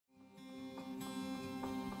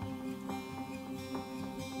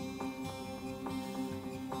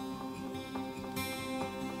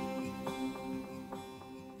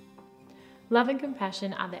Love and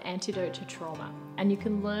compassion are the antidote to trauma, and you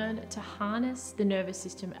can learn to harness the nervous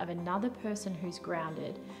system of another person who's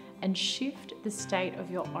grounded and shift the state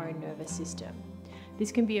of your own nervous system.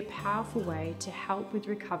 This can be a powerful way to help with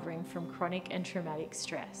recovering from chronic and traumatic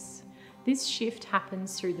stress. This shift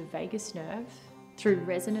happens through the vagus nerve, through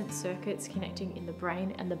resonance circuits connecting in the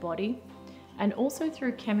brain and the body, and also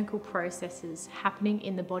through chemical processes happening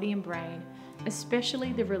in the body and brain,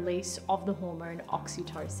 especially the release of the hormone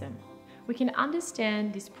oxytocin. We can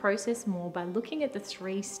understand this process more by looking at the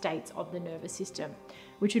 3 states of the nervous system,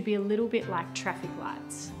 which would be a little bit like traffic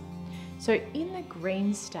lights. So in the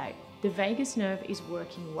green state, the vagus nerve is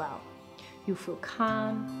working well. You'll feel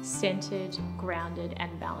calm, centered, grounded,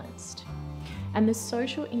 and balanced. And the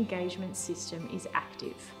social engagement system is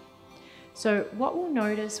active. So what we'll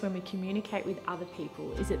notice when we communicate with other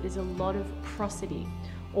people is that there's a lot of prosody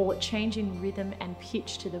or change in rhythm and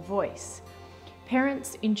pitch to the voice.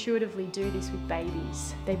 Parents intuitively do this with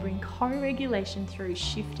babies. They bring co-regulation through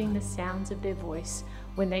shifting the sounds of their voice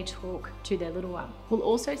when they talk to their little one. We'll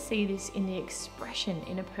also see this in the expression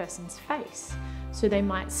in a person's face. So they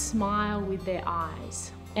might smile with their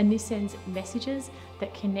eyes, and this sends messages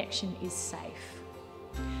that connection is safe.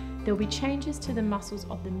 There'll be changes to the muscles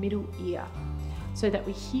of the middle ear so that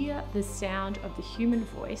we hear the sound of the human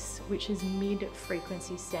voice, which is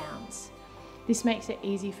mid-frequency sounds. This makes it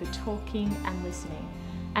easy for talking and listening.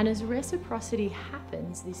 And as reciprocity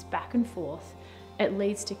happens, this back and forth, it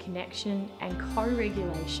leads to connection and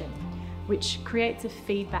co-regulation, which creates a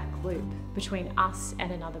feedback loop between us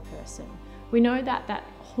and another person. We know that that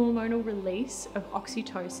hormonal release of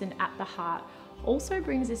oxytocin at the heart also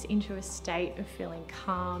brings us into a state of feeling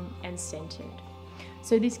calm and centered.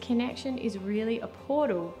 So this connection is really a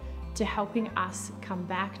portal to helping us come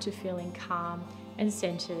back to feeling calm and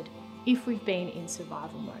centered if we've been in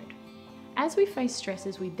survival mode. As we face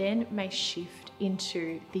stresses, we then may shift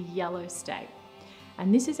into the yellow state.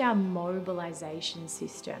 And this is our mobilization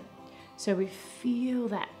system. So we feel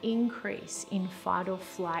that increase in fight or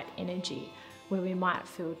flight energy, where we might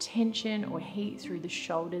feel tension or heat through the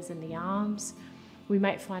shoulders and the arms. We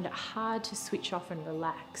might find it hard to switch off and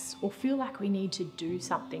relax, or feel like we need to do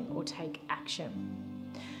something or take action.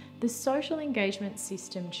 The social engagement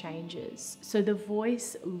system changes, so the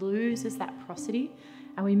voice loses that prosody,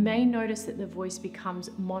 and we may notice that the voice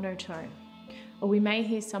becomes monotone, or we may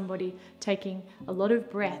hear somebody taking a lot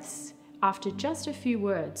of breaths after just a few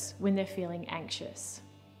words when they're feeling anxious.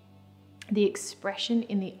 The expression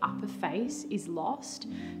in the upper face is lost,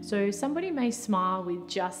 so somebody may smile with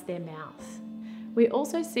just their mouth. We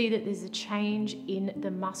also see that there's a change in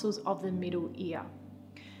the muscles of the middle ear.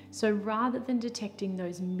 So rather than detecting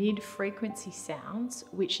those mid-frequency sounds,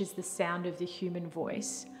 which is the sound of the human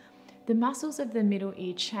voice, the muscles of the middle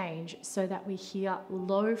ear change so that we hear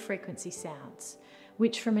low-frequency sounds,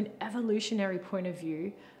 which from an evolutionary point of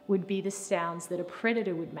view would be the sounds that a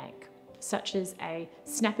predator would make, such as a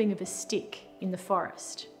snapping of a stick in the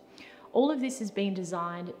forest. All of this has been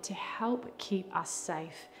designed to help keep us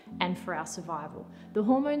safe and for our survival. The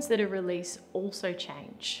hormones that are released also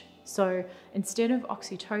change. So instead of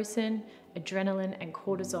oxytocin, adrenaline and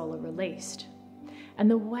cortisol are released. And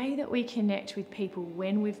the way that we connect with people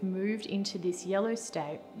when we've moved into this yellow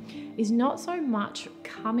state is not so much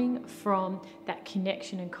coming from that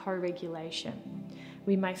connection and co-regulation.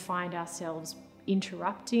 We may find ourselves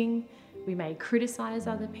interrupting, we may criticize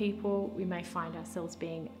other people, we may find ourselves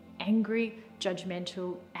being angry,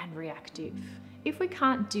 judgmental and reactive. If we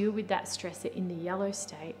can't deal with that stressor in the yellow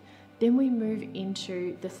state, then we move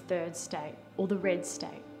into the 3rd state or the red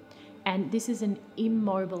state. And this is an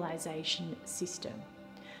immobilization system.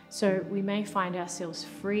 So we may find ourselves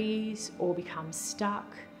freeze or become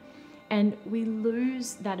stuck, and we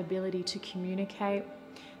lose that ability to communicate.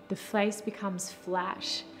 The face becomes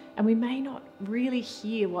flat, and we may not really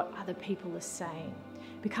hear what other people are saying.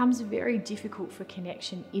 It becomes very difficult for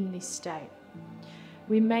connection in this state.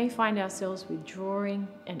 We may find ourselves withdrawing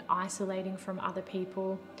and isolating from other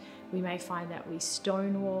people. We may find that we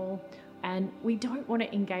stonewall, and we don't want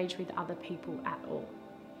to engage with other people at all.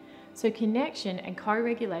 So connection and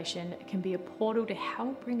co-regulation can be a portal to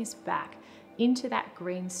help bring us back into that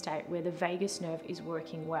green state where the vagus nerve is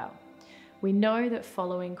working well. We know that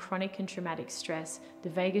following chronic and traumatic stress, the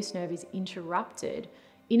vagus nerve is interrupted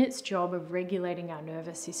in its job of regulating our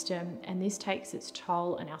nervous system, and this takes its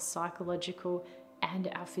toll on our psychological and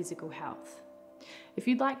our physical health. If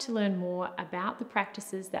you'd like to learn more about the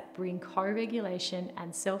practices that bring co-regulation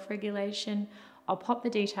and self-regulation, I'll pop the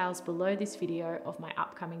details below this video of my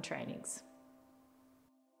upcoming trainings.